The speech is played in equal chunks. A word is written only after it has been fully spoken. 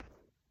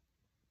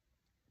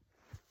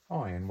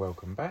Hi and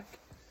welcome back.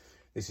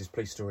 This is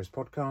Police Stories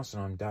Podcast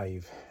and I'm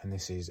Dave and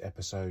this is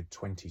episode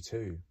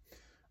 22.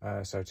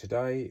 So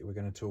today we're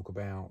going to talk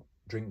about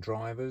drink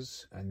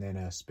drivers and then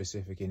a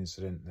specific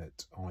incident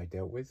that I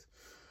dealt with.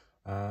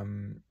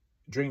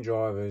 Drink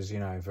drivers,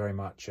 very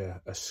much a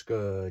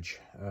scourge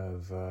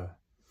of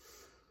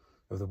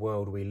the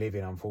world we live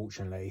in,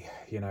 unfortunately.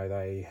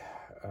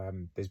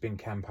 There's been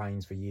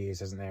campaigns for years,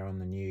 hasn't there, on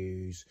the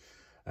news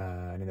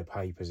and in the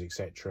papers,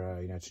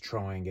 etc., to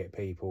try and get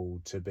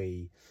people to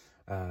be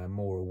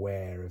more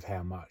aware of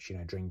how much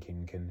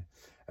drinking can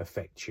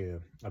affect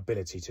your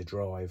ability to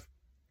drive.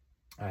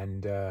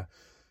 And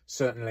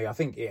certainly I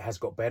think it has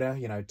got better.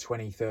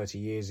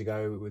 20-30 years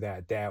ago, without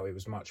a doubt, it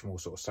was much more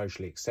sort of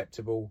socially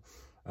acceptable,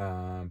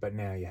 but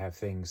now you have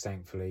things,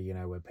 thankfully,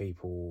 where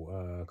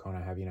people kind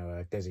of have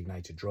a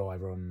designated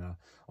driver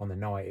on the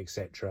night,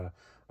 etc.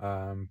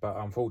 But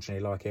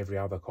unfortunately, like every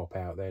other cop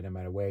out there, no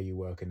matter where you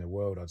work in the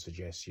world, I'd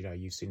suggest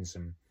you've seen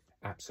some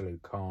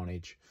absolute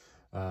carnage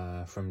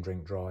from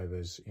drink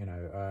drivers,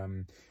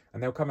 and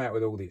they'll come out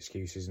with all the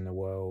excuses in the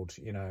world,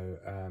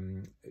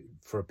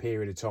 for a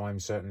period of time.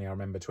 Certainly I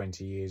remember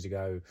 20 years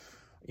ago,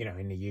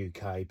 in the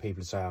UK,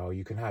 people would say, oh,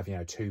 you can have,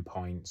 2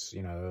 pints,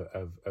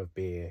 of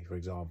beer, for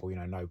example,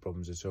 no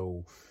problems at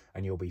all,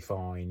 and you'll be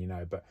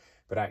fine,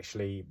 but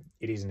actually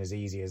it isn't as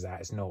easy as that.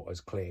 It's not as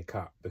clear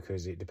cut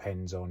because it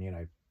depends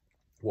on,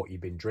 what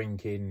you've been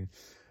drinking,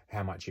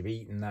 how much you've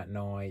eaten that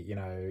night,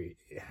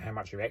 how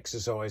much you've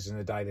exercised in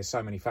the day. There's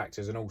so many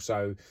factors. And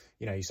also,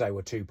 you say,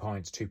 well, 2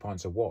 pints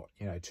of what?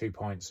 2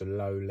 pints of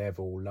low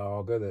level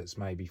lager that's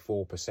maybe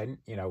 4%,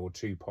 or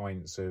 2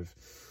 pints of,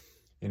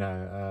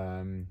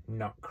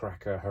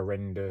 nutcracker,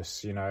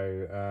 horrendous,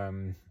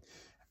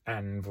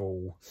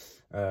 Anvil,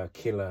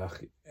 killer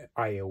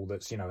ale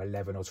that's,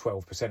 11 or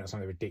 12% or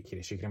something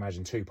ridiculous. You can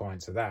imagine 2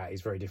 pints of that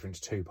is very different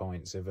to 2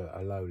 pints of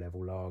a low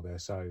level lager.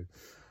 So,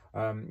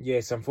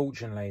 yes,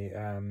 unfortunately,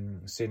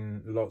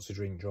 seen lots of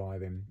drink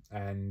driving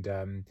and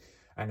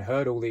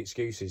heard all the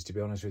excuses, to be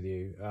honest with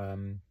you.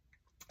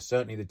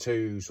 Certainly the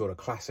two sort of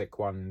classic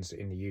ones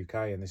in the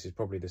UK, and this is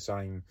probably the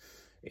same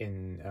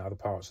in other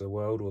parts of the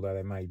world, although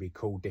they may be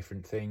called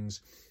different things.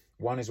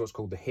 One is what's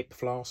called the hip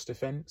flask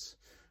defence.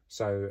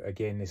 So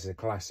again, this is a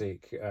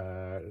classic,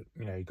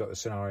 you've got the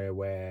scenario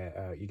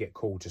where you get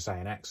called to, say,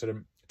 an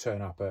accident,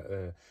 turn up at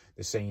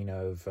the scene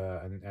of,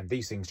 and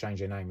these things change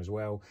their name as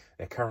well.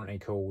 They're currently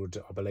called,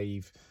 I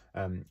believe,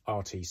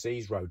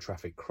 RTCs, road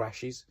traffic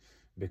crashes,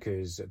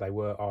 because they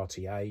were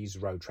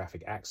RTAs, road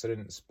traffic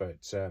accidents, but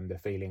the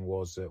feeling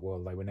was that,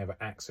 well, they were never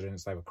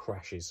accidents, they were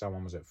crashes.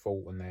 Someone was at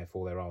fault and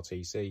therefore they're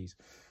RTCs.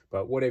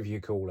 But whatever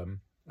you call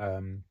them,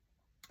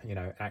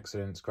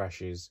 accidents,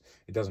 crashes,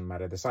 it doesn't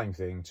matter. The same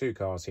thing, two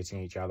cars hitting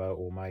each other,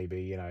 or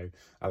maybe, a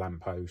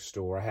lamppost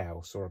or a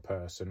house or a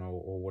person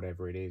or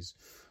whatever it is.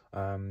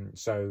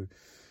 So,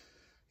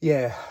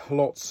 yeah,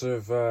 lots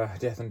of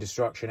death and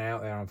destruction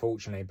out there,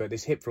 unfortunately. But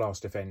this hip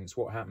flask defence,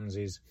 what happens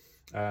is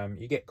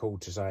you get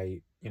called to,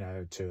 say,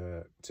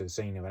 to the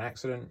scene of an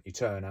accident. You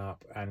turn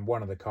up and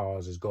one of the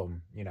cars has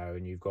gone,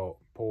 and you've got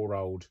poor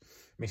old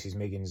Mrs.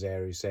 Miggins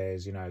there who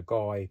says,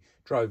 guy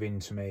drove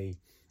into me,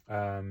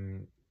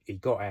 he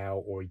got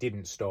out or he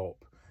didn't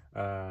stop.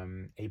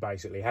 He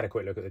basically had a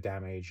quick look at the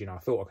damage. I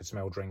thought I could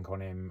smell drink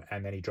on him,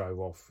 and then he drove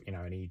off,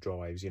 and he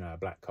drives, a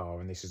black car,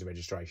 and this is the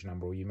registration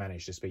number. Or you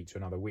manage to speak to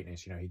another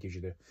witness, he gives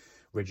you the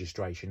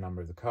registration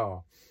number of the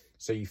car.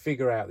 So you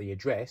figure out the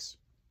address,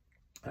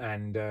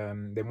 and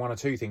then one or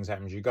two things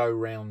happens. You go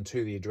round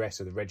to the address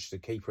of the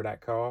registered keeper of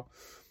that car,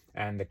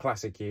 and the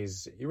classic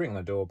is you ring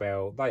the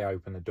doorbell, they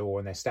open the door,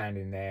 and they're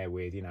standing there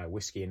with,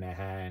 whiskey in their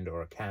hand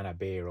or a can of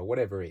beer or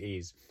whatever it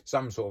is,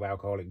 some sort of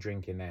alcoholic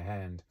drink in their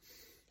hand.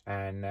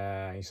 And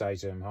you say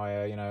to him,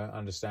 hi,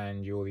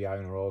 understand you're the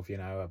owner of,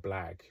 a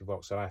black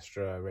Vauxhall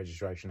Astra,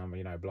 registration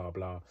number, blah,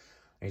 blah. And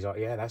he's like,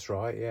 yeah, that's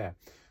right, yeah.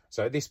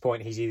 So at this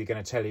point, he's either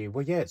going to tell you,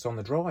 well, yeah, it's on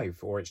the drive,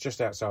 or it's just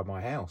outside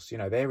my house.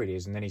 There it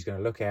is. And then he's going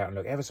to look out and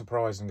look ever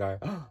surprised and go,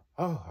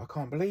 oh, I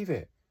can't believe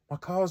it. My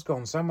car's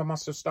gone. Someone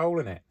must have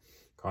stolen it.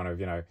 Kind of,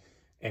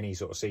 any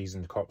sort of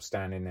seasoned cop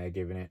standing there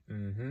giving it,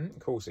 of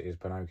course it is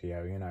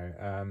Pinocchio,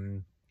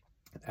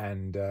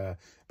 and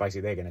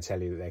basically they're going to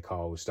tell you that their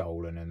car was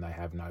stolen and they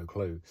have no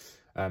clue.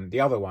 The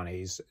other one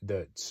is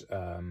that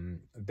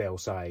they'll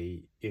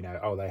say,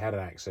 oh, they had an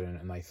accident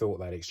and they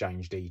thought they'd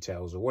exchanged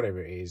details or whatever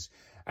it is,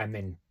 and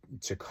then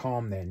to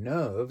calm their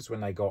nerves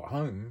when they got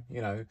home,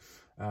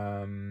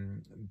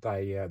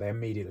 they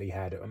immediately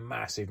had a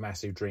massive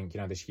drink,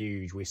 this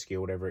huge whiskey or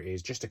whatever it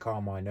is, just to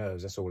calm my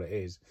nerves. That's all it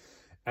is.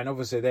 And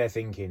obviously they're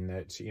thinking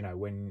that,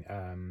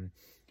 when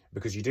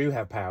because you do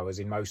have powers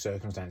in most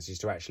circumstances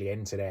to actually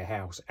enter their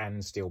house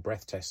and still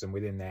breath test them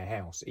within their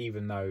house,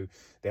 even though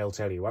they'll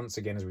tell you, once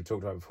again, as we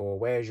talked about before,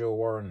 where's your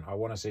warrant? I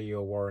want to see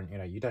your warrant.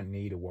 You don't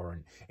need a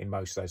warrant in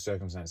most of those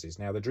circumstances.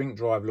 Now, the drink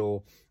drive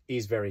law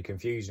is very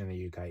confusing in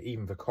the UK,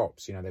 even for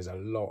cops. There's a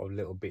lot of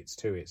little bits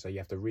to it, so you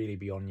have to really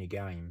be on your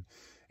game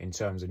in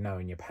terms of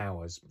knowing your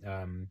powers.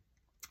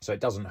 So it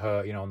doesn't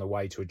hurt, on the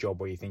way to a job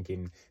where you're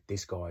thinking,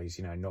 this guy's,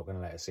 not going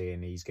to let us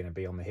in, he's going to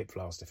be on the hip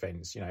flask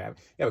defence. You have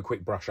a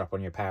quick brush up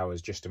on your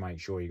powers just to make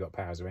sure you got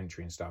powers of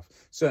entry and stuff.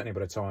 Certainly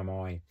by the time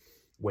I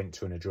went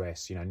to an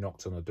address,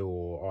 knocked on the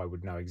door, I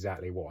would know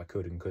exactly what I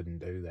could and couldn't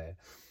do there.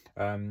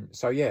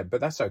 So yeah,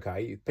 but that's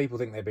okay. People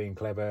think they're being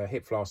clever.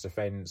 Hip flask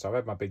defence. I've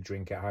had my big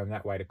drink at home.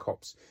 That way the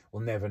cops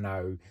will never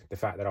know the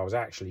fact that I was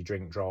actually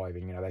drink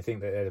driving. They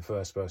think that they're the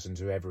first person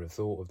to ever have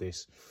thought of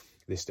this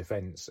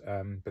defence.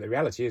 But the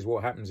reality is,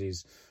 what happens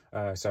is,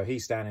 so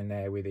he's standing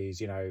there with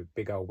his,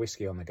 big old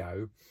whiskey on the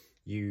go.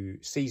 You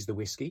seize the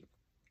whiskey.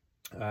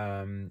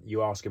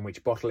 You ask him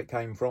which bottle it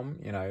came from.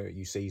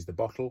 You seize the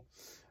bottle,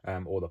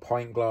 or the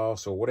pint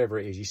glass, or whatever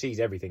it is. You seize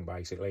everything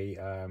basically,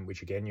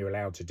 which again you're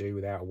allowed to do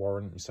without a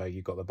warrant. So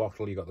you've got the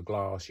bottle, you've got the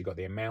glass, you've got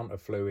the amount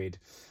of fluid.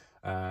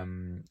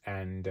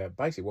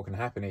 Basically what can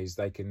happen is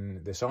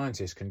the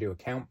scientists can do a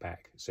count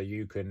back, so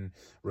you can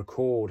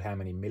record how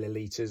many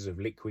milliliters of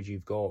liquid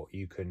you've got.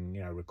 You can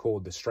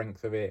record the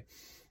strength of it.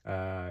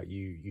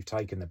 You've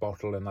taken the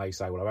bottle and they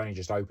say, well, I've only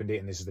just opened it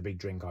and this is the big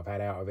drink I've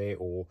had out of it.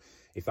 Or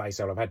if they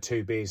say, well, I've had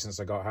 2 beers since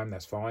I got home,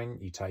 that's fine.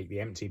 You take the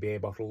empty beer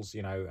bottles,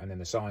 and then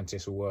the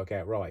scientists will work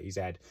out, right, he's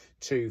had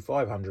 2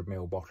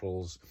 500ml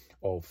bottles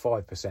of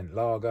 5%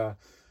 lager.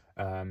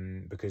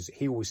 Because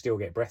he will still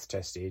get breath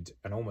tested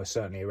and almost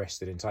certainly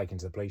arrested and taken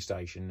to the police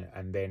station,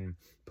 and then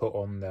put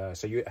on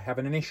so you have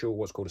an initial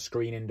what's called a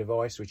screening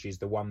device, which is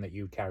the one that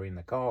you carry in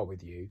the car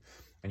with you,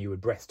 and you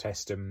would breath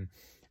test them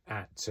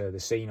at the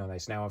scene on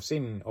this. Now I've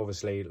seen,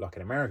 obviously, like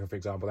in America for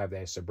example, they have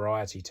their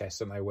sobriety tests,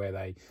 don't they, where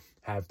they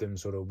have them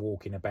sort of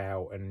walking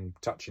about and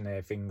touching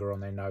their finger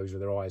on their nose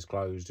with their eyes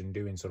closed and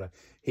doing sort of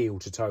heel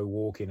to toe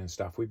walking and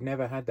stuff. We've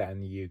never had that in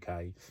the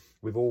UK.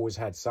 We've always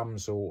had some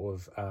sort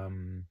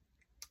of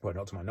well,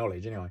 not to my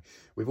knowledge anyway,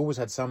 we've always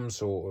had some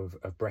sort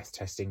of breath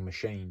testing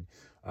machine.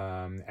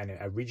 And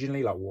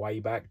originally, like way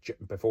back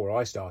before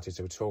I started,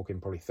 so we're talking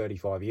probably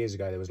 35 years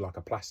ago, there was like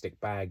a plastic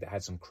bag that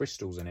had some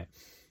crystals in it.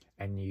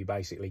 And you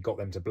basically got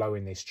them to blow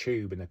in this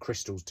tube and the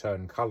crystals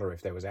turn colour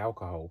if there was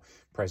alcohol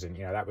present.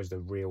 That was the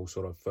real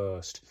sort of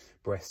first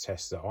breath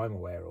test that I'm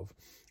aware of.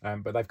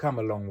 But they've come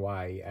a long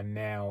way, and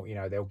now,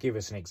 they'll give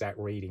us an exact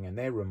reading and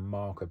they're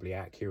remarkably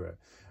accurate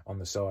on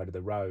the side of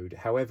the road.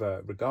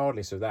 However,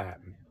 regardless of that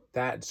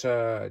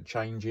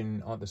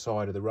changing on the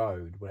side of the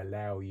road will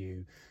allow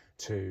you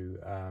to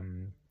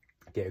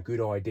get a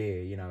good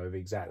idea, of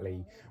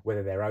exactly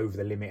whether they're over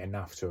the limit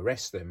enough to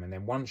arrest them. And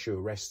then once you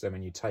arrest them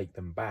and you take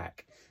them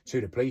back to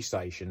the police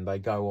station, they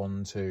go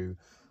on to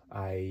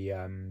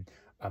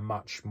a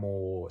much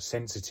more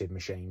sensitive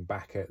machine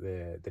back at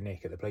the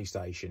nick at the police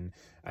station,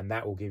 and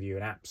that will give you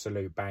an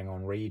absolute bang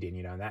on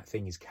reading, and that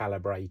thing is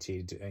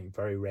calibrated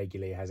very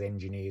regularly, has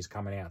engineers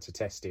coming out to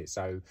test it,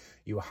 so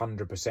you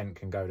 100%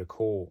 can go to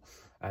court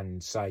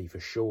and say for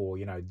sure,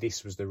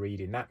 this was the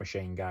reading that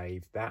machine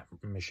gave. That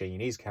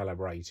machine is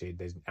calibrated.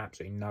 There's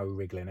absolutely no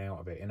wriggling out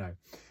of it,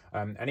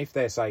 and if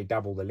they're, say,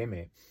 double the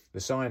limit, the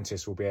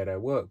scientists will be able to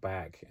work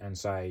back and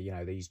say,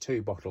 these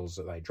 2 bottles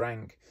that they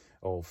drank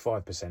of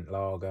 5%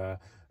 lager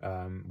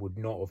would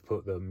not have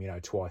put them,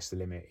 twice the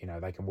limit.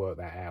 They can work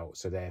that out.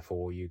 So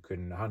therefore you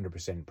can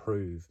 100%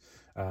 prove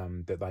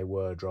that they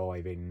were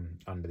driving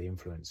under the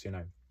influence,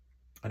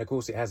 And of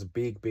course it has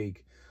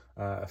big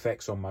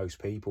effects on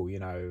most people,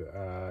 and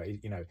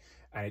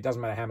it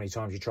doesn't matter how many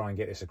times you try and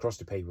get this across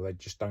to people, they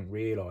just don't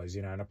realise,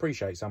 and I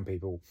appreciate some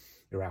people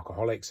are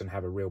alcoholics and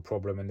have a real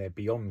problem and they're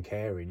beyond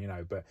caring,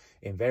 but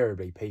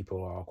invariably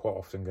people are quite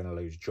often going to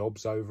lose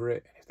jobs over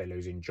it. If they're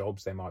losing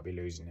jobs, they might be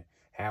losing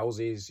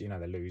houses,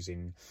 they're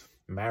losing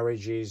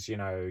marriages, you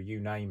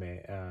name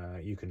it,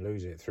 you can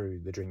lose it through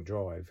the drink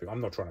drive. I'm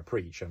not trying to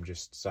preach, I'm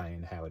just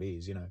saying how it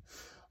is,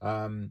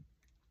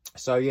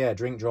 So yeah,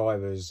 drink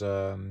drivers,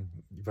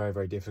 very,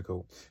 very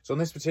difficult. So on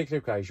this particular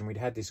occasion, we'd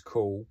had this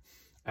call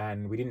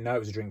and we didn't know it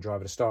was a drink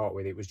driver to start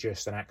with. It was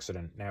just an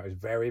accident. Now, it was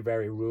very,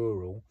 very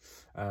rural.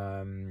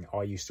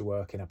 I used to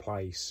work in a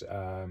place.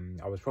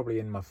 I was probably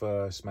in my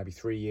first maybe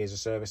 3 years of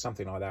service,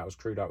 something like that. I was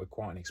crewed up with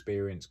quite an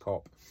experienced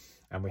cop.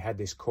 And we had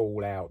this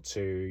call out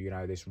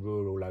to, this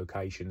rural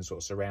location, sort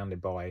of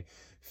surrounded by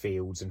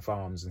fields and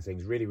farms and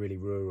things, really, really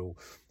rural.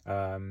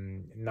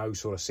 No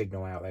sort of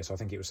signal out there. So I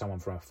think it was someone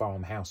from a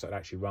farmhouse that had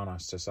actually run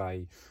us to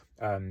say,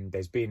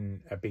 there's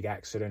been a big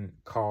accident,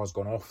 car's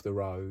gone off the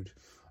road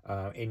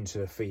into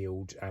the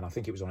field, and I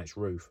think it was on its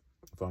roof,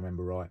 if I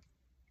remember right.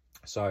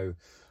 So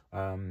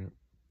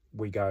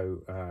we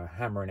go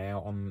hammering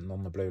out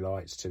on the blue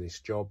lights to this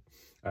job.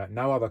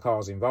 No other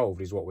cars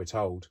involved is what we're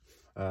told.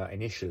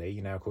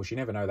 Initially, of course, you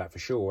never know that for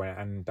sure,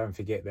 and don't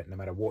forget that no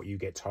matter what you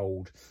get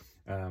told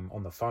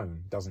on the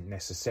phone doesn't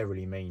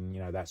necessarily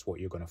mean that's what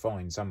you're going to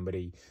find.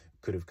 Somebody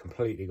could have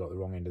completely got the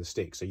wrong end of the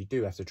stick, so you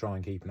do have to try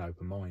and keep an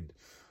open mind.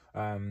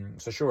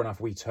 So sure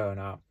enough, we turn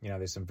up,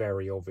 there's some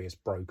very obvious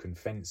broken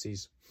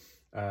fences,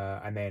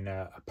 and then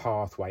a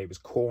pathway. It was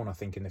corn, I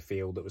think, in the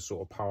field that was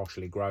sort of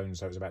partially grown,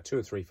 so it was about 2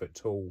 or 3 foot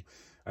tall,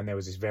 and there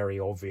was this very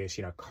obvious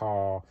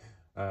car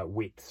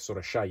width sort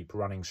of shape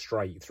running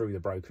straight through the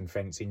broken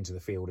fence into the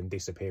field and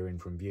disappearing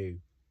from view.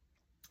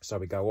 So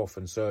we go off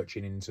and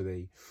searching into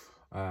the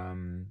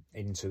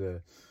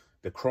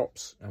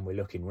crops, and we're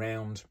looking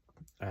round,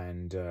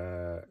 and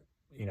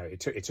it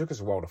took us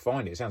a while to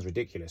find it. It sounds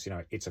ridiculous,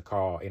 it's a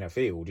car in a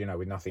field,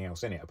 with nothing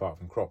else in it apart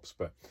from crops,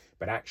 but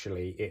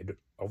actually it had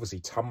obviously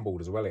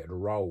tumbled as well. It had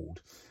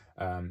rolled,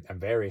 and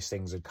various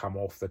things had come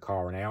off the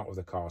car and out of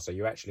the car. So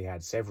you actually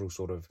had several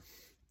sort of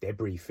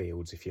debris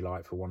fields, if you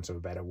like, for want of a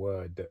better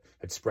word, that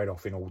had spread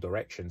off in all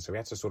directions. So we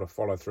had to sort of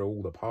follow through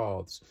all the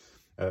paths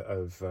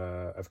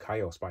of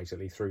chaos,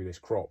 basically, through this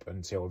crop,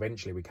 until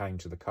eventually we came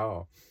to the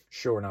car.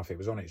 Sure enough, it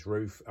was on its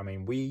roof. I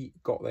mean, we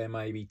got there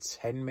maybe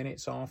 10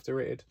 minutes after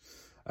it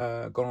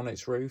had gone on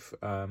its roof,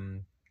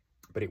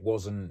 but it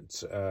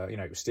wasn't,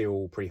 it was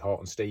still pretty hot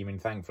and steaming.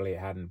 Thankfully, it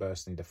hadn't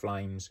burst into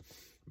flames,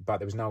 but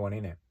there was no one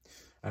in it.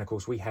 And of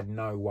course, we had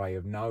no way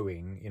of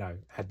knowing,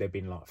 had there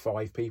been like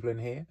 5 people in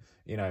here?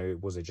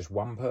 Was it just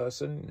one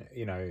person?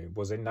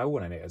 Was there no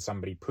one in it? Had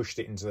somebody pushed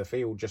it into the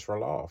field just for a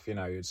laugh?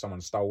 Had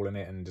someone stolen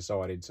it and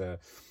decided to,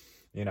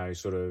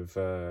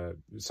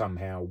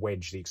 somehow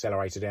wedge the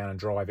accelerator down and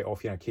drive it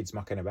off? Kids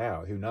mucking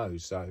about, who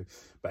knows? So,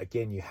 but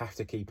again, you have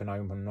to keep an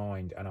open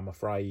mind. And I'm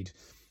afraid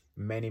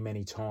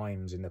many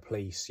times in the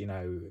police,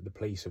 the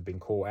police have been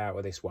caught out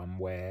with this one,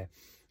 where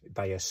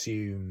they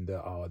assume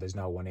that, there's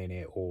no one in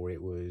it, or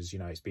it was,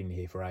 it's been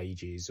here for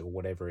ages, or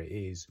whatever it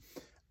is.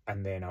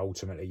 And then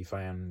ultimately you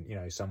found,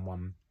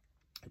 someone,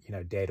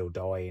 dead or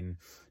dying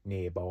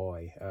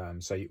nearby.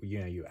 So,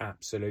 you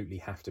absolutely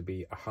have to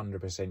be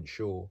 100%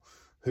 sure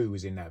who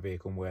was in that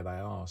vehicle and where they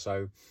are.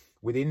 So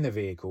within the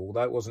vehicle,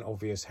 although it wasn't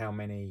obvious how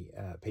many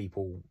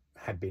people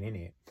had been in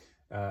it,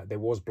 there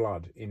was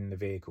blood in the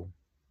vehicle.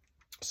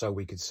 So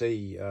we could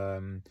see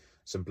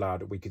some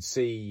blood. We could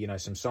see,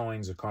 some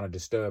signs of kind of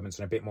disturbance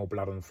and a bit more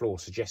blood on the floor,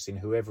 suggesting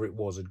whoever it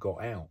was had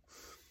got out.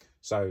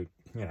 So,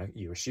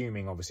 you're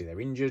assuming obviously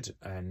they're injured,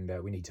 and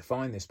we need to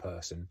find this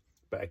person.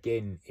 But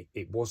again,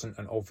 it wasn't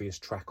an obvious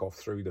track off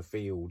through the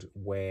field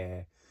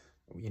where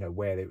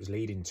it was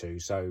leading to.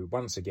 So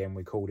once again,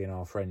 we called in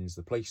our friends,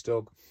 the police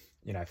dog,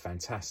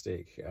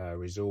 fantastic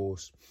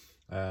resource.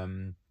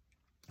 And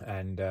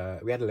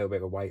we had a little bit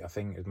of a wait. I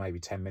think it was maybe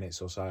 10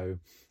 minutes or so,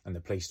 and the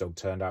police dog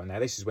turned up. Now,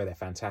 this is where they're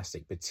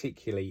fantastic,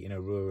 particularly in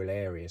a rural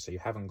area, so you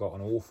haven't got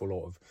an awful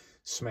lot of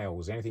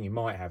smells. The only thing you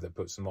might have that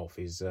puts them off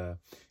is, the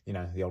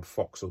old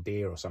fox or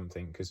deer or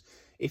something, because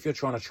if you're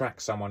trying to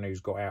track someone who's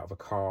got out of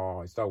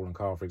a stolen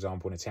car, for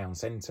example, in a town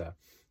centre,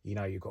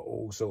 you've got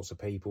all sorts of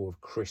people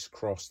who've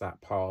crisscrossed that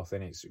path,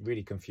 and it's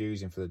really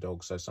confusing for the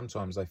dogs. So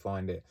sometimes they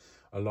find it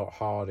a lot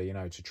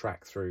harder, to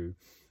track through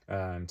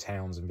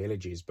towns and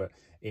villages. But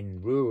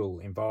in rural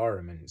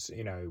environments,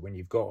 when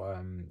you've got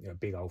a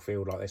big old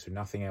field like this with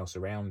nothing else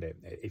around it,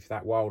 if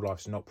that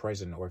wildlife's not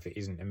present, or if it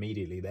isn't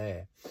immediately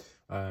there,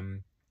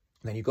 then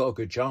you've got a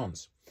good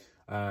chance.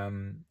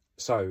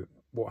 So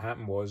what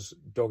happened was,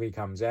 doggy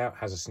comes out,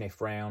 has a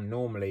sniff round.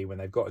 Normally when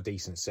they've got a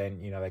decent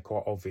scent, they're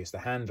quite obvious. The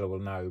handler will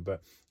know,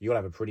 but you'll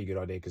have a pretty good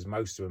idea, because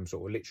most of them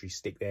sort of literally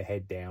stick their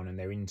head down and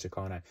they're into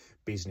kind of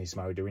business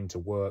mode, they're into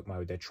work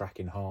mode, they're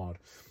tracking hard.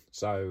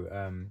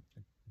 So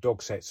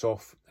dog sets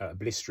off at a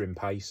blistering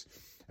pace,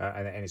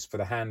 and it's for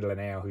the handler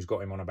now, who's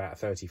got him on about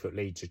a 30-foot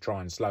lead, to try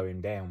and slow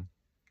him down.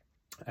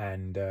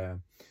 And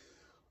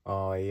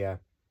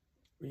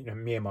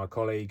me and my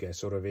colleague are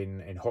sort of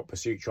in hot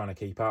pursuit, trying to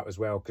keep up as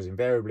well, because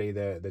invariably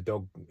the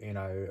dog,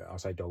 I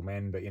say dog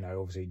men, but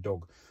obviously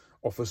dog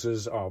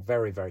officers are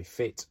very, very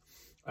fit,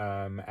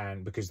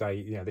 and because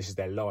they, this is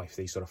their life,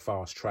 these sort of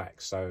fast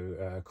tracks. So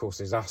of course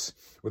there's us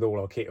with all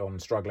our kit on,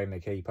 struggling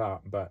to keep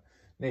up, but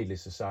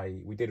needless to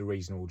say, we did a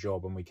reasonable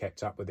job and we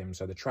kept up with him.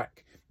 So the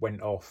track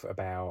went off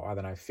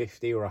about,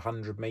 50 or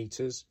 100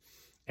 metres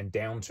and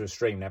down to a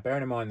stream. Now,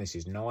 bearing in mind, this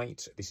is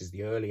night. This is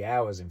the early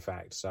hours, in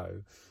fact.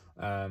 So,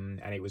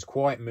 and it was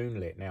quite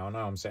moonlit. Now, I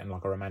know I'm setting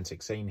like a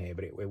romantic scene here,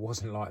 but it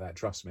wasn't like that,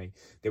 trust me.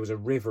 There was a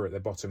river at the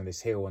bottom of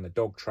this hill, and the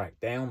dog tracked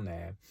down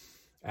there.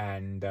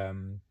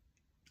 And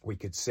we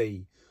could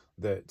see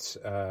that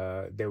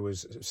there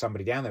was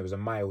somebody down there. There was a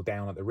male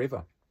down at the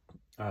river.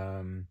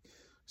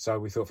 So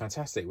we thought,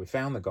 fantastic, we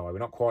found the guy. We're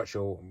not quite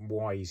sure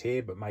why he's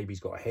here, but maybe he's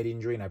got a head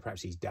injury.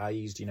 Perhaps he's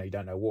dazed. You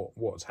don't know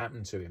what's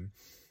happened to him.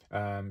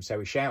 So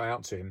we shout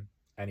out to him,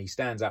 and he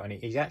stands up, and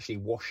he's actually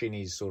washing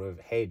his sort of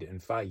head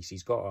and face.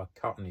 He's got a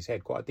cut on his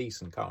head, quite a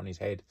decent cut on his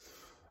head.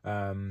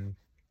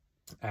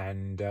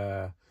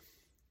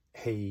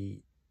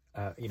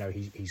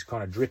 He's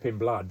kind of dripping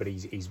blood, but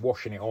he's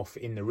washing it off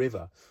in the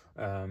river.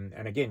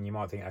 And again, you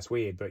might think that's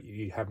weird, but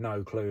you have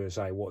no clue to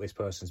say what this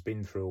person's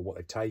been through, or what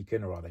they've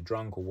taken, or are they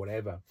drunk, or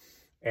whatever.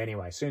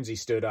 Anyway, as soon as he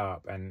stood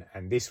up, and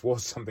this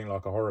was something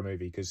like a horror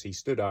movie, because he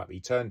stood up,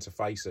 he turned to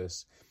face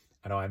us,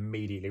 and I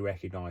immediately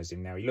recognised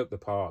him. Now, he looked the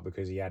part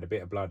because he had a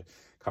bit of blood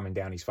coming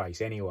down his face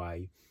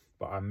anyway,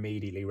 but I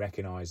immediately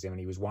recognised him, and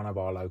he was one of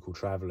our local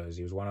travellers.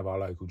 He was one of our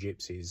local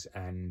gypsies,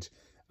 and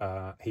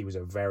he was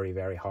a very,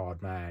 very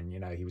hard man.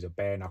 He was a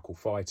bare-knuckle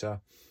fighter,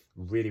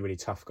 really, really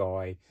tough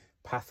guy,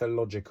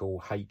 pathological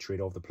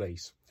hatred of the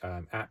police,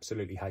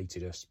 absolutely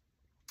hated us.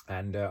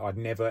 And I'd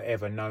never,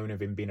 ever known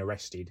of him being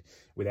arrested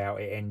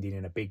without it ending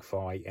in a big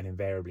fight and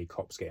invariably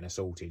cops getting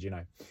assaulted,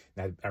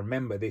 Now, I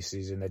remember this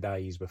is in the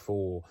days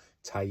before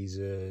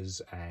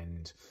tasers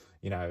and,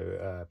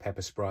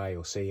 pepper spray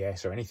or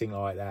CS or anything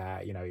like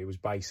that. It was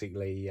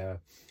basically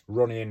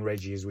Ronnie and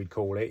Reggie, as we'd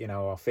call it,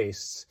 our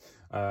fists,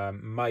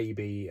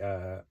 maybe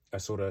a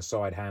sort of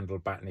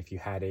side-handled baton if you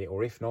had it,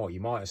 or if not, you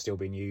might have still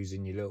been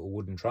using your little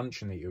wooden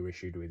truncheon that you were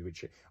issued with,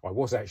 which I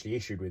was actually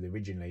issued with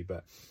originally,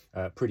 but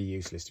pretty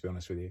useless, to be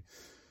honest with you.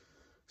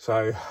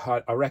 So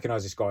I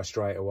recognised this guy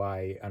straight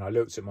away, and I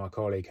looked at my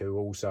colleague who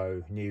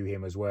also knew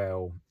him as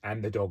well,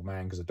 and the dog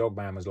man, because the dog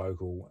man was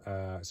local.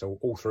 So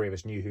all three of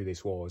us knew who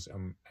this was,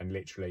 and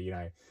literally,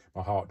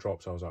 my heart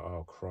dropped. I was like,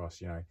 oh,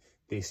 Christ,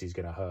 this is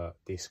going to hurt.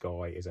 This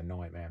guy is a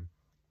nightmare.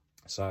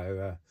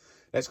 So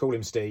let's call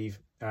him Steve.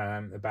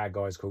 The bad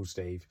guy's called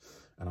Steve,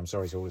 and I'm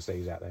sorry to all the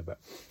Steves out there.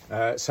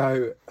 But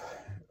so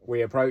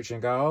we approach and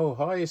go, oh,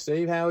 hi,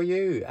 Steve, how are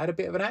you? Had a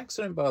bit of an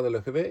accident by the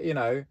look of it,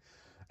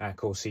 And of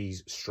course,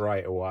 he's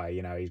straight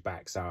away, his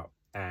back's up,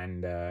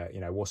 and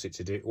what's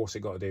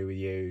it got to do with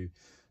you?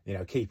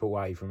 Keep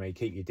away from me,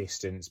 keep your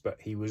distance. But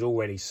he was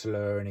already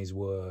slurring his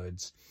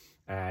words,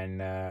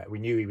 and we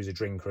knew he was a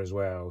drinker as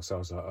well. So I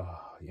was like,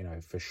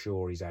 oh, for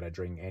sure he's had a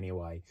drink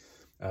anyway,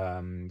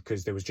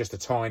 because there was just a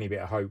tiny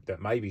bit of hope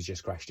that maybe he's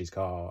just crashed his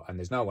car and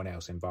there's no one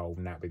else involved,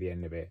 and that'd be the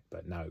end of it.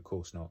 But no, of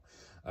course not.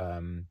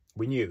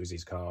 We knew it was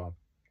his car.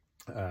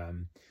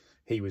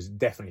 He was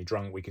definitely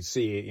drunk. We could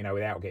see it,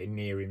 without getting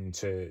near him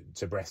to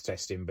breath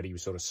test him, but he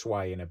was sort of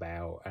swaying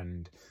about,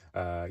 and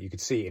you could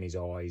see it in his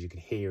eyes. You could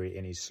hear it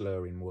in his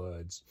slurring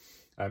words.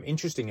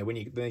 Interestingly,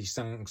 when these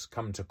things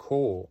come to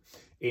court,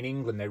 in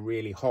England, they're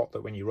really hot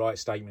that when you write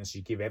statements,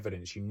 you give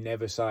evidence, you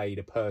never say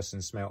the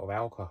person smelt of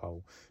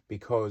alcohol,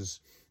 because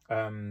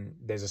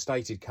there's a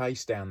stated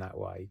case down that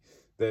way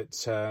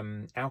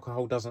that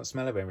alcohol doesn't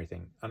smell of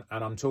everything. And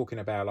I'm talking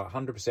about like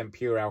 100%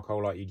 pure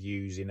alcohol like you'd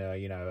use in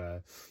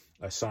a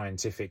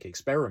scientific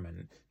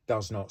experiment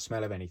does not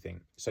smell of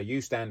anything. So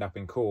you stand up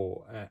in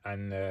court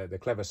and the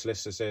clever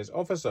solicitor says,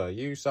 officer,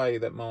 you say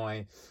that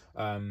my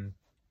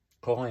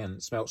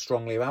client smelt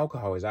strongly of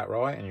alcohol, is that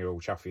right? And you're all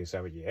chuffy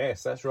yourself,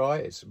 yes, that's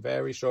right, it's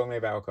very strongly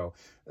of alcohol.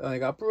 And they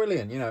go,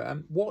 brilliant,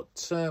 what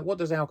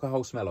does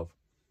alcohol smell of?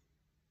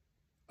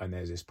 And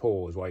there's this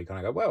pause where you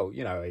kind of go, well,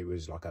 it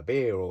was like a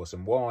beer or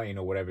some wine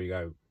or whatever. You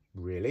go,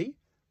 really?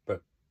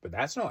 But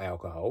that's not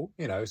alcohol,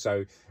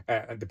 So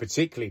the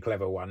particularly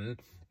clever one,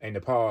 in the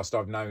past,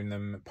 I've known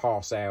them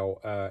pass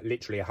out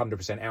literally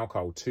 100%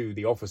 alcohol to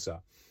the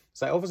officer.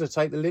 Say, officer,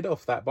 take the lid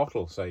off that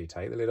bottle. So you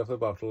take the lid off the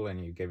bottle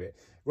and you give it,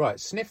 right,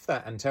 sniff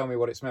that and tell me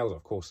what it smells of.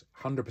 Of course,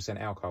 100%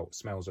 alcohol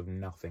smells of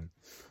nothing.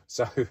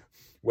 So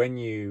when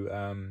you,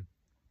 of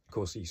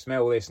course, you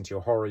smell this, and to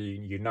your horror,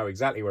 you know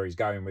exactly where he's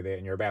going with it,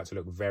 and you're about to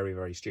look very,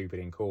 very stupid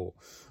in court.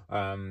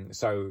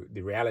 So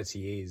the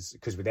reality is,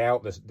 because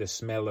without the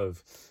smell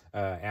of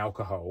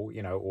alcohol,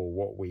 or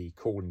what we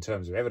call in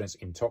terms of evidence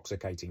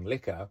intoxicating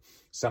liquor,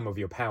 some of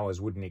your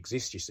powers wouldn't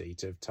exist, you see,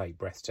 to take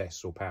breath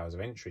tests or powers of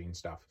entry and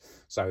stuff.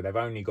 So they've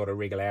only got to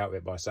wriggle out of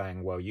it by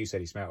saying, well, you said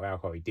he smelled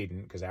alcohol. He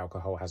didn't, because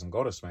alcohol hasn't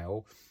got a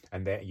smell.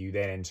 And that you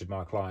then entered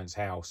my client's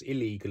house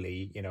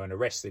illegally, and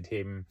arrested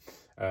him,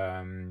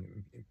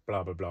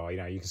 blah, blah, blah.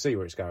 You can see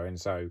where it's going.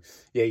 So,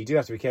 yeah, you do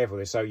have to be careful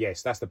with this. So,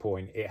 yes, that's the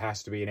point. It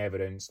has to be in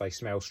evidence. They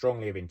smell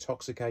strongly of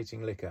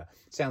intoxicating liquor.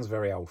 Sounds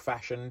very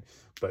old-fashioned,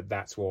 but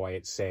that's why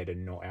it's said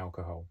and not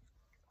alcohol.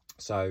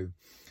 So,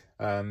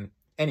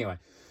 anyway,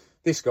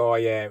 this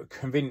guy,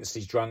 convinced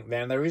he's drunk.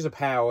 Then there is a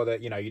power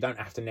that, you don't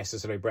have to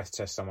necessarily breath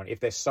test someone. If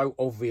they're so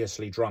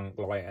obviously drunk,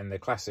 and the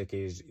classic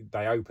is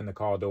they open the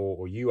car door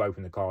or you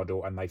open the car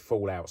door and they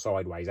fall out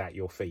sideways at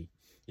your feet.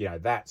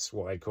 That's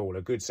what they call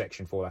a good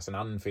section 4. That's an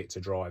unfit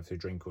to drive through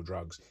drink or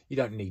drugs. You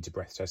don't need to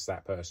breath test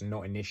that person,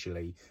 not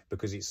initially,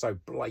 because it's so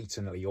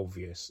blatantly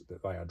obvious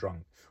that they are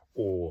drunk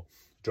or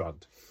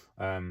drugged.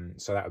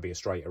 So that would be a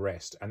straight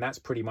arrest. And that's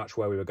pretty much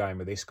where we were going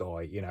with this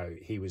guy.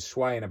 He was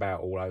swaying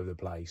about all over the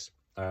place.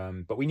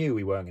 But we knew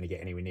we weren't going to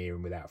get anywhere near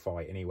him without a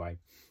fight anyway.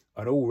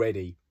 And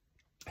already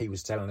he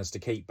was telling us to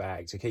keep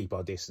back, to keep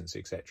our distance,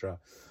 etc.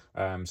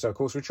 So, of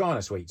course, we're trying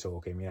to sweet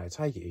talk him,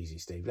 take it easy,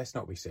 Steve. Let's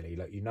not be silly.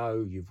 Look,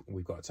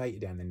 we've got to take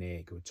you down the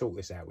neck. We'll talk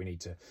this out. We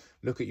need to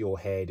look at your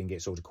head and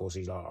get sort of, course,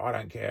 he's like, I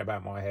don't care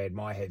about my head.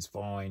 My head's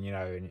fine,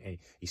 and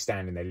he's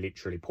standing there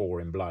literally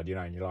pouring blood,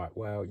 and you're like,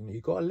 well,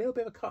 you've got a little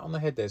bit of a cut on the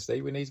head there,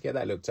 Steve. We need to get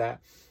that looked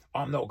at.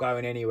 I'm not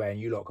going anywhere, and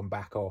you lot can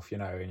back off,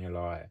 and you're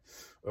like,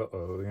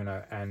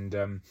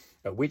 and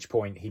at which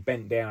point he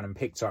bent down and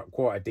picked up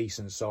quite a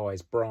decent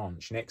sized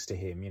branch next to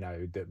him,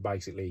 that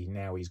basically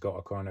now he's got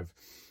a kind of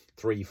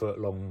 3 foot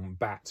long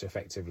bat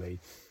effectively,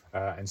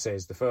 and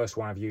says, the first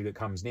one of you that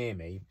comes near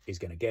me is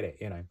going to get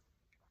it,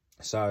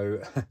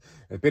 So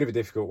a bit of a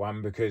difficult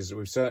one, because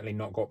we've certainly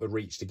not got the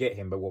reach to get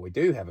him. But what we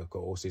do have, of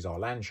course, is our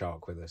land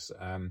shark with us.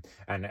 And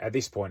at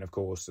this point, of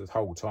course, the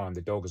whole time,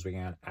 the dog has been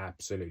going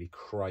absolutely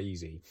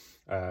crazy,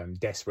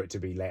 desperate to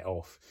be let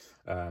off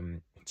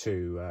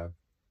to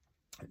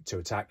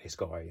attack this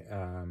guy.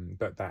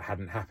 But that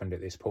hadn't happened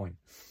at this point.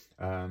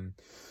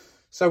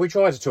 So we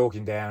tried to talk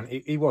him down.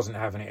 He wasn't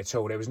having it at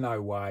all. There was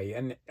no way.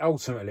 And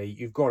ultimately,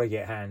 you've got to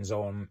get hands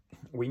on.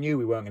 We knew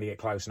we weren't going to get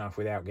close enough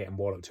without getting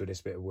walloped with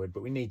this bit of wood,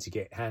 but we need to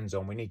get hands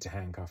on. We need to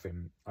handcuff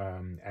him,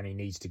 and he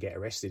needs to get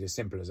arrested. As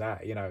simple as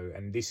that,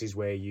 And this is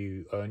where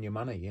you earn your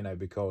money,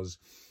 because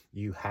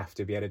you have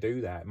to be able to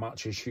do that.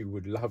 Much as you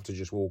would love to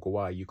just walk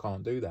away, you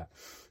can't do that.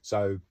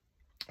 So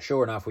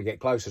sure enough, we get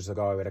closer to the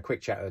guy. We had a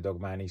quick chat with the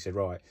dog man. He said,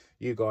 right,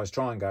 you guys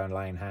try and go and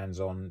laying hands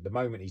on. The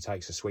moment he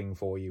takes a swing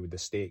for you with the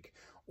stick,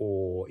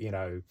 or,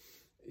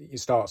 he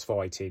starts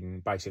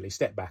fighting, basically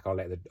step back,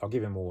 I'll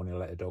give him a warning, I'll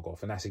let the dog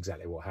off. And that's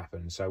exactly what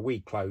happened. So we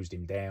closed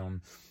him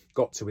down,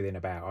 got to within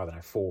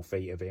about, 4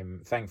 feet of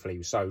him. Thankfully, he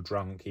was so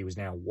drunk, he was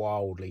now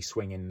wildly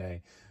swinging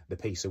the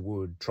piece of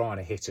wood, trying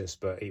to hit us.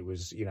 But it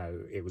was,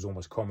 it was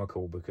almost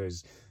comical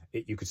because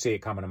you could see it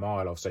coming a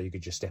mile off, so you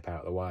could just step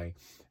out of the way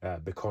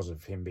because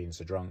of him being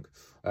so drunk.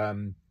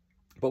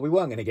 But we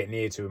weren't going to get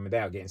near to him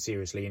without getting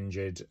seriously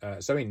injured.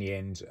 So in the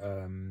end,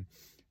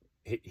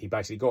 he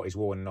basically got his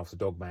warning off the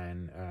dog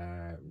man,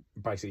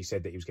 basically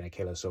said that he was going to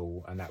kill us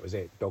all, and that was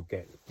it. Dog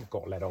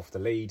got let off the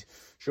lead.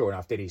 Sure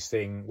enough, did his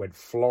thing, went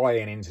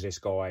flying into this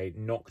guy,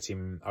 knocked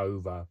him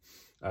over,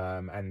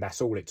 and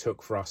that's all it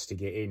took for us to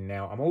get in.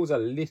 Now, I'm always a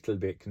little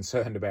bit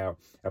concerned about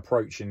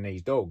approaching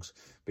these dogs,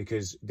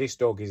 because this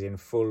dog is in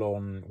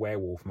full-on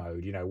werewolf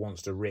mode,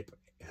 wants to rip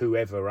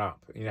whoever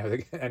up,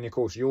 and of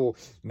course you're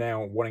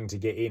now wanting to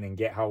get in and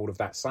get hold of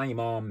that same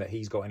arm that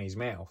he's got in his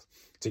mouth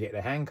to get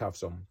the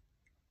handcuffs on.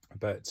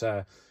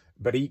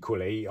 But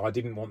equally, I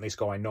didn't want this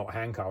guy not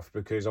handcuffed,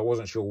 because I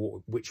wasn't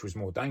sure which was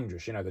more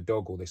dangerous, the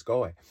dog or this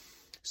guy.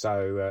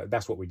 So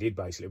that's what we did,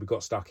 basically. We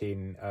got stuck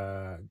in,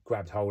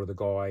 grabbed hold of the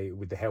guy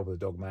with the help of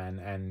the dog man,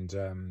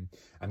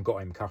 and got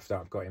him cuffed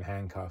up, got him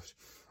handcuffed.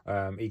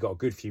 He got a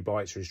good few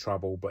bites for his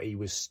trouble, but he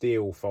was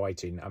still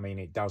fighting. I mean,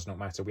 it does not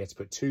matter. We had to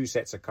put 2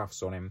 sets of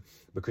cuffs on him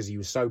because he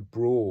was so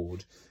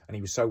broad and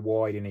he was so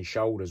wide in his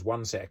shoulders.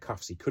 One set of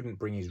cuffs, he couldn't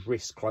bring his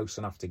wrists close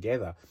enough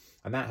together.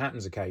 And that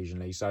happens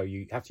occasionally. So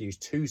you have to use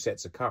 2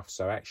 sets of cuffs,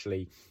 so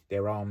actually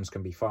their arms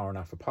can be far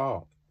enough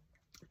apart.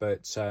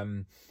 But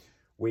the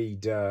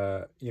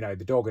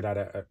dog had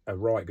a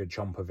right good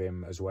chomp of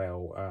him as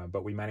well.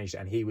 But we managed,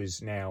 and he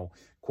was now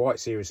quite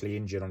seriously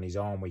injured on his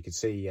arm. We could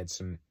see he had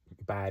some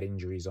bad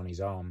injuries on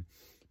his arm,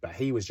 but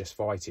he was just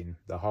fighting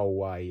the whole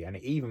way. And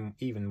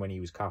even when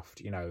he was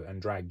cuffed,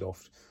 and dragged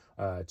off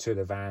to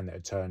the van that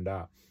had turned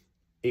up,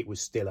 it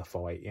was still a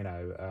fight.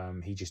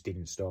 He just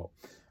didn't stop.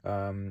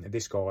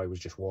 This guy was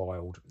just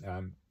wild.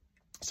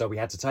 So we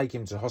had to take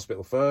him to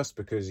hospital first,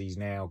 because he's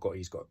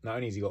got not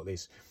only has he got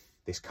this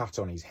cut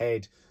on his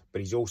head, but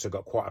he's also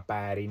got quite a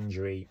bad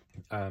injury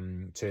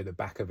to the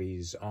back of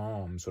his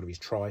arm, sort of his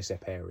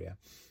tricep area.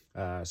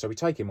 So we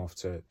take him off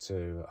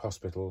to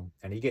hospital,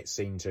 and he gets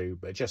seen to,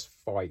 but just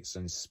fights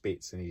and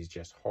spits, and he's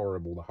just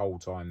horrible the whole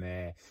time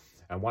there.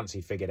 And once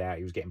he figured out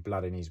he was getting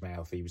blood in his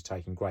mouth, he was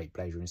taking great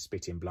pleasure in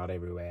spitting blood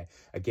everywhere.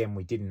 Again,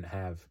 we didn't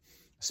have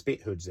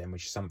spit hoods then,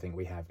 which is something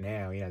we have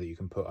now, that you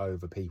can put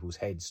over people's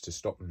heads to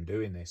stop them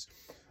doing this.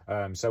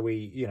 So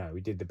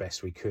we did the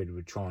best we could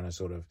with trying to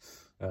sort of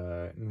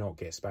not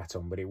get spat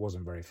on, but it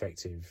wasn't very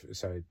effective.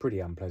 So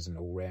pretty unpleasant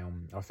all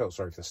round. I felt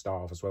sorry for the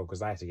staff as well, because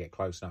they had to get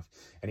close enough.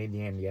 And in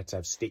the end, he had to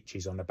have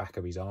stitches on the back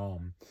of his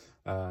arm,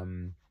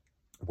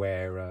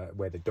 where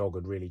the dog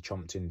had really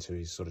chomped into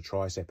his sort of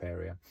tricep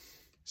area.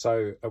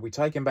 So we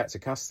take him back to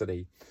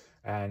custody,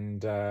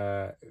 and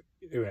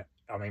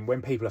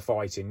when people are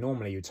fighting,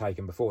 normally you take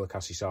them before the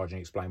custody sergeant,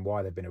 explain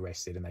why they've been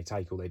arrested, and they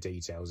take all their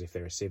details if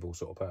they're a civil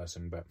sort of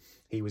person. But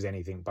he was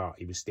anything but.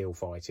 He was still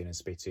fighting and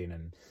spitting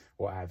and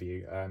what have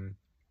you.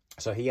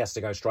 So he has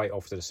to go straight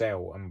off to the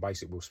cell, and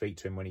basically we'll speak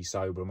to him when he's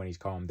sober and when he's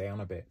calmed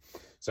down a bit.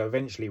 So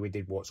eventually we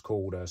did what's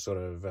called a sort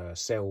of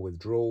cell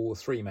withdrawal, a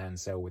 3-man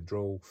cell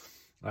withdrawal,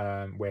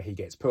 where he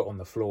gets put on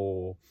the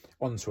floor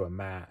onto a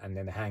mat, and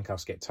then the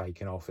handcuffs get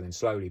taken off, and then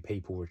slowly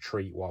people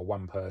retreat while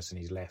one person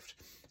is left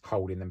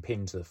holding them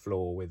pinned to the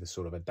floor with a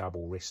sort of a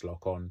double wrist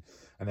lock on.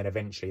 And then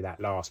eventually that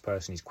last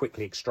person is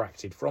quickly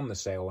extracted from the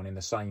cell, and in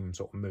the same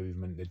sort of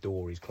movement the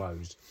door is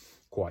closed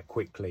quite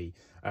quickly.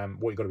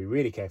 What you've got to be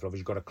really careful of is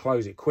you've got to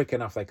close it quick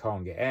enough they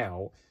can't get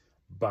out,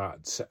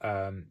 but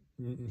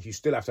you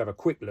still have to have a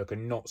quick look,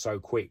 and not so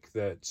quick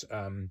that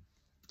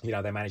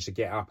they manage to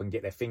get up and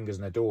get their fingers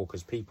in the door,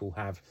 because people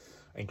have,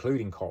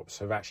 including cops,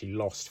 have actually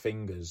lost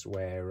fingers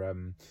where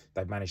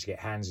they've managed to get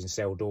hands in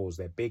cell doors.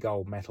 They're big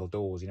old metal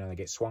doors, they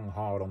get swung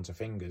hard onto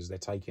fingers. They're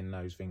taking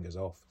those fingers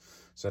off.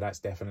 So that's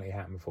definitely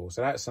happened before.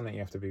 So that's something you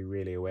have to be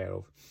really aware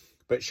of.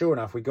 But sure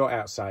enough, we got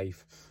out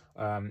safe.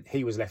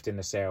 He was left in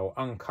the cell,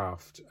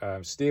 uncuffed,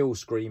 still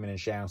screaming and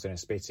shouting and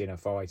spitting and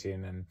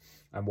fighting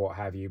and what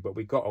have you. But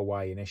we got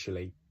away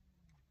initially.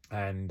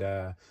 And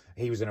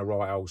he was in a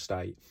right old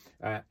state.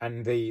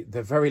 And the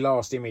very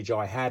last image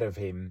I had of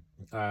him,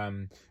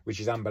 which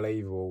is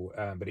unbelievable,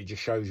 but it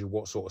just shows you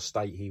what sort of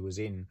state he was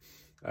in,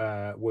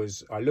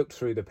 was I looked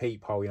through the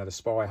peephole, the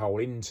spy hole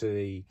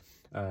into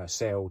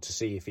cell to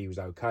see if he was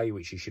okay,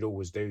 which you should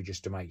always do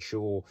just to make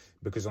sure,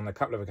 because on a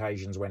couple of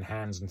occasions when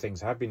hands and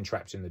things have been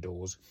trapped in the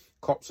doors,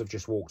 cops have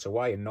just walked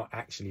away and not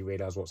actually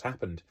realised what's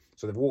happened.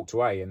 So they've walked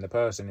away and the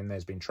person in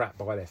there's been trapped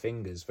by their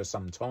fingers for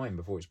some time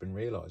before it's been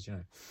realised, you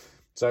know.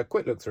 So a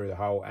quick look through the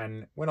hole,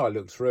 and when I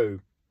looked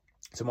through,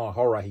 to my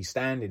horror, he's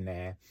standing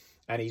there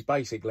and he's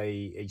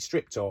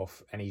stripped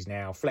off and he's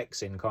now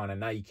flexing kind of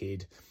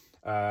naked.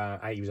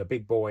 And he was a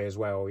big boy as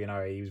well, you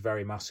know, he was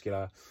very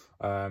muscular,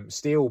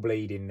 still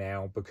bleeding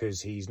now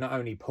because he's not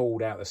only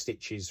pulled out the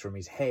stitches from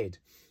his head,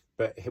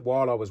 but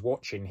while I was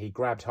watching, he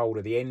grabbed hold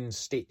of the end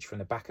stitch from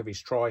the back of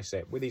his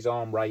tricep with his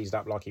arm raised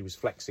up like he was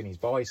flexing his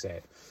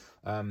bicep,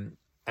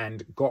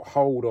 and got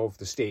hold of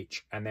the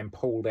stitch and then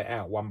pulled it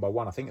out one by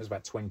one. I think it was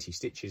about 20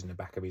 stitches in the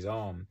back of his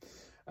arm.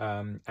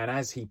 And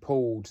as he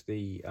pulled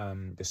the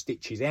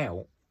stitches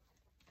out,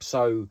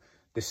 so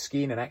the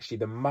skin and actually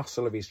the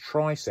muscle of his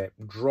tricep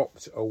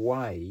dropped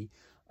away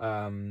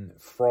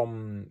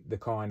from the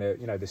kind of,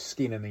 you know, the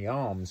skin and the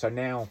arm. So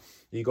now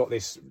you got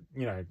this,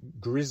 you know,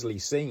 grisly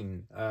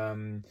scene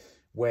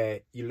where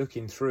you're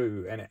looking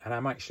through and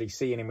I'm actually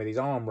seeing him with his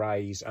arm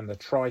raised and the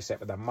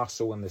tricep and the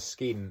muscle and the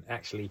skin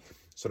actually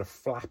sort of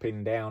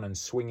flapping down and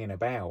swinging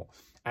about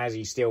as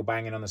he's still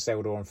banging on the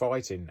cell door and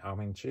fighting. I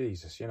mean,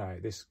 Jesus, you know,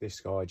 this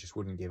guy just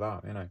wouldn't give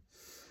up, you know.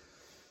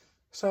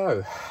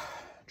 So,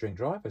 drink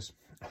drivers.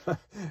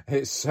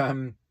 It's,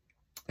 you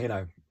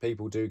know,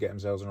 people do get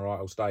themselves in a right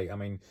old state. I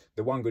mean,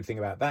 the one good thing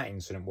about that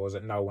incident was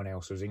that no one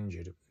else was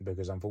injured,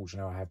 because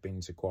unfortunately I have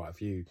been to quite a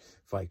few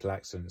fatal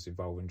accidents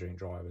involving drink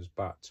drivers,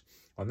 but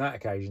on that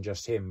occasion,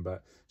 just him.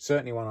 But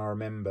certainly one I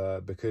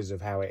remember because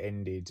of how it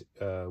ended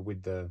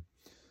with the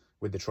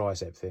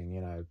tricep thing,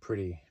 you know,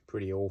 pretty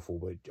awful.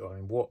 But I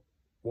mean,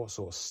 what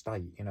sort of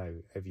state, you know,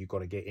 have you got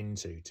to get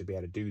into to be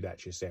able to do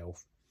that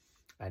yourself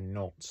and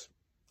not,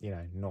 you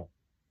know, not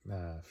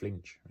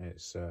flinch?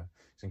 It's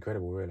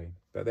incredible, really.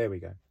 But there we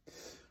go.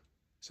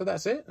 So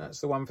that's it.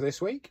 That's the one for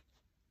this week.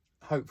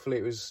 Hopefully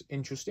it was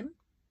interesting,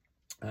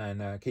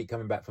 and keep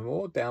coming back for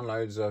more.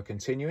 Downloads are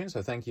continuing,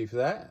 so thank you for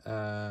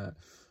that.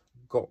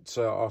 Got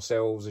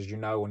ourselves, as you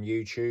know, on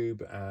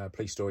YouTube,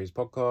 Police Stories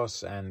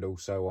Podcasts, and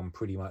also on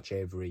pretty much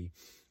every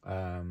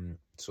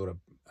sort of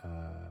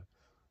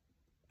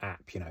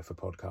app, you know, for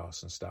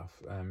podcasts and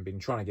stuff. Been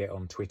trying to get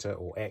on Twitter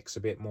or X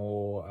a bit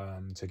more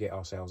to get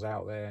ourselves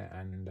out there,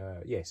 and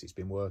yes, it's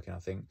been working, I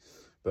think.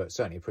 But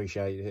certainly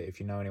appreciate it if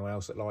you know anyone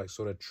else that likes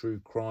sort of true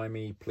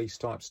crimey police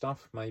type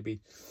stuff. Maybe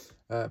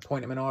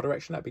point them in our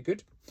direction. That'd be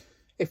good.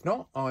 If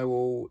not, I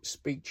will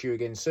speak to you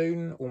again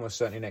soon, almost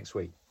certainly next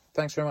week.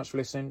 Thanks very much for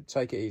listening.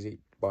 Take it easy.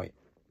 Bye.